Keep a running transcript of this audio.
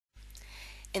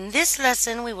In this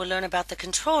lesson, we will learn about the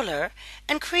controller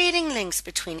and creating links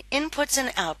between inputs and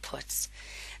outputs.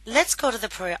 Let's go to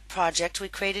the project we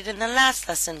created in the last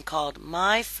lesson called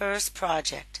My First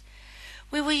Project.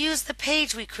 We will use the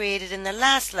page we created in the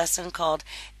last lesson called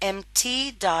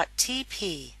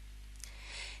mt.tp.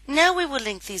 Now we will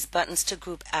link these buttons to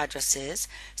group addresses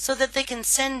so that they can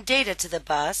send data to the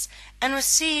bus and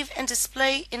receive and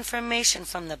display information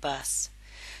from the bus.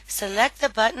 Select the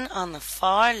button on the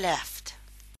far left.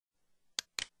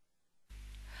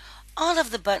 All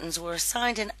of the buttons were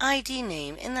assigned an ID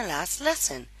name in the last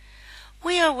lesson.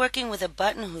 We are working with a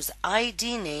button whose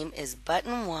ID name is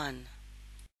Button 1.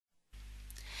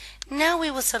 Now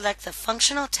we will select the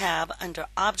Functional tab under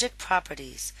Object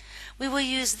Properties. We will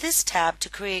use this tab to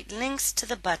create links to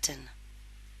the button.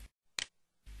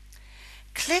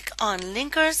 Click on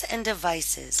Linkers and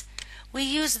Devices. We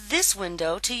use this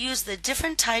window to use the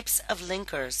different types of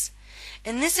linkers.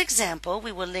 In this example,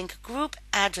 we will link group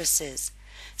addresses.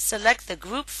 Select the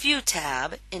Group View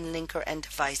tab in Linker and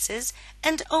Devices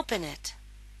and open it.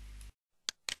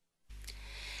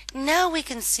 Now we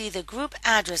can see the group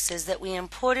addresses that we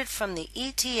imported from the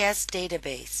ETS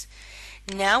database.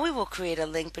 Now we will create a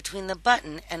link between the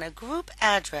button and a group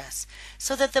address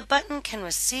so that the button can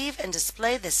receive and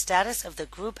display the status of the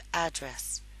group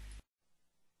address.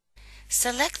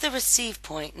 Select the receive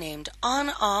point named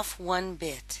On/Off 1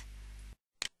 bit.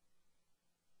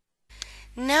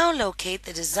 Now locate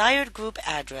the desired group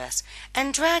address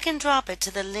and drag and drop it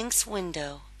to the Links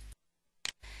window.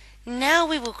 Now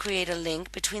we will create a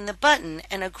link between the button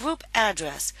and a group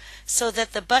address so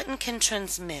that the button can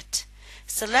transmit.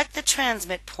 Select the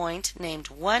transmit point named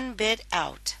 1 bit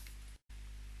out.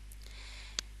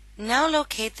 Now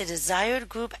locate the desired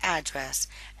group address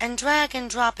and drag and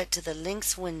drop it to the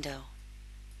Links window.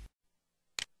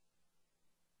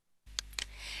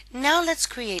 Now let's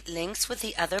create links with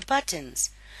the other buttons.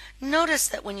 Notice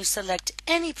that when you select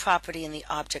any property in the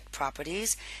Object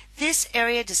Properties, this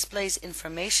area displays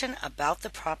information about the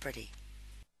property.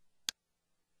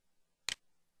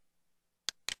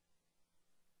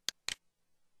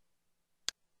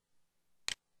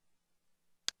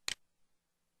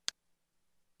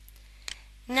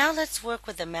 Now let's work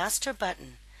with the master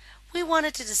button. We want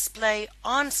it to display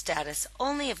on status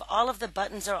only if all of the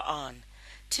buttons are on.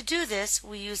 To do this,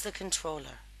 we use the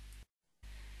controller.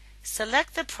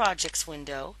 Select the Projects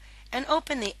window and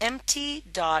open the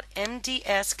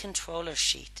empty.mds controller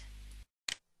sheet.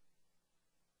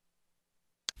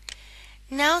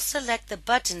 Now select the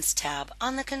Buttons tab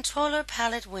on the Controller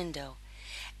Palette window.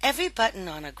 Every button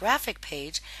on a graphic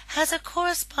page has a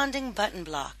corresponding button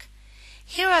block.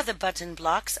 Here are the button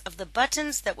blocks of the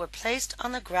buttons that were placed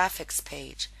on the graphics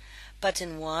page.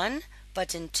 Button 1,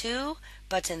 Button 2,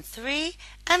 Button 3,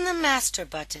 and the Master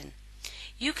button.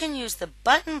 You can use the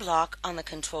button block on the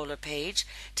controller page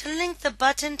to link the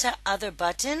button to other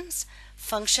buttons,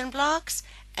 function blocks,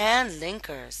 and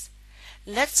linkers.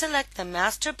 Let's select the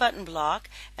Master button block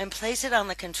and place it on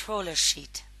the controller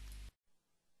sheet.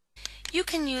 You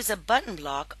can use a button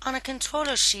block on a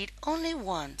controller sheet only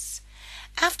once.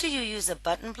 After you use a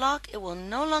button block, it will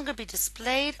no longer be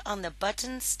displayed on the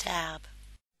Buttons tab.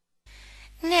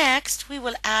 Next, we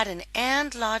will add an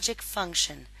AND logic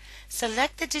function.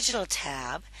 Select the Digital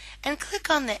tab and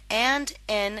click on the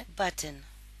AND/N button.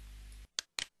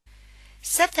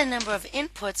 Set the number of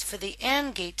inputs for the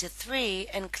AND gate to 3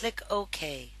 and click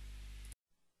OK.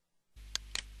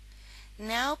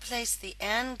 Now place the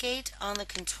AND gate on the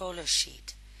controller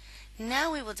sheet. Now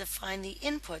we will define the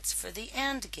inputs for the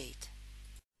AND gate.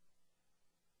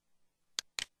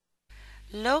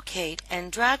 Locate and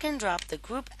drag and drop the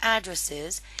group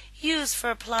addresses used for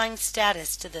applying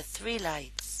status to the 3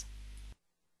 lights.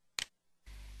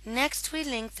 Next, we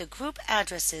link the group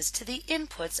addresses to the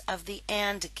inputs of the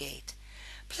AND gate.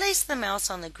 Place the mouse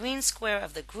on the green square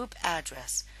of the group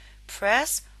address.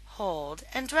 Press, hold,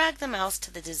 and drag the mouse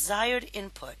to the desired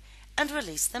input and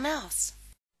release the mouse.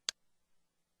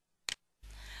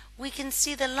 We can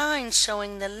see the line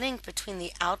showing the link between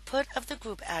the output of the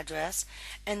group address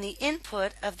and the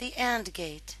input of the AND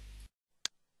gate.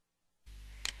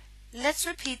 Let's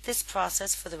repeat this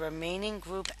process for the remaining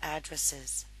group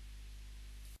addresses.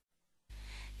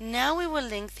 Now we will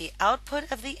link the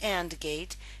output of the AND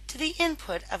gate to the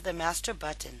input of the Master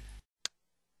button.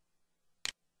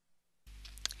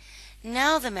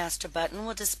 Now the Master button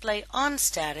will display on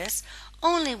status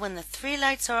only when the 3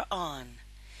 lights are on.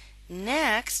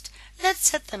 Next, let's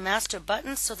set the Master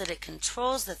button so that it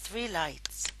controls the 3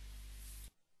 lights.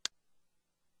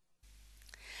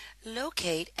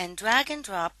 Locate and drag and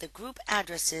drop the group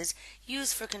addresses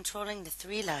used for controlling the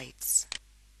 3 lights.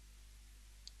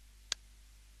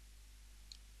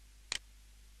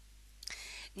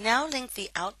 Now link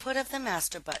the output of the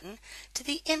master button to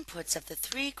the inputs of the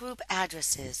three group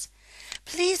addresses.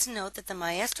 Please note that the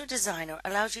Maestro Designer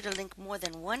allows you to link more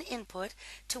than one input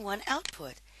to one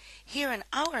output. Here in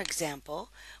our example,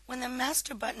 when the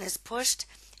master button is pushed,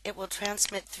 it will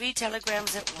transmit 3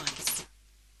 telegrams at once.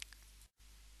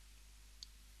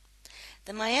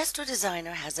 The Maestro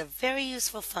Designer has a very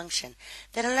useful function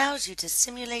that allows you to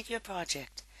simulate your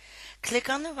project. Click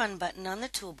on the Run button on the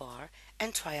toolbar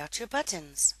and try out your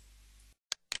buttons.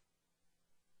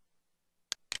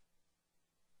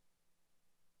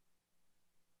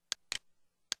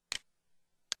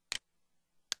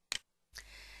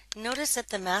 Notice that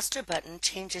the master button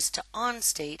changes to on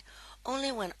state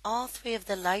only when all 3 of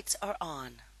the lights are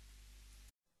on.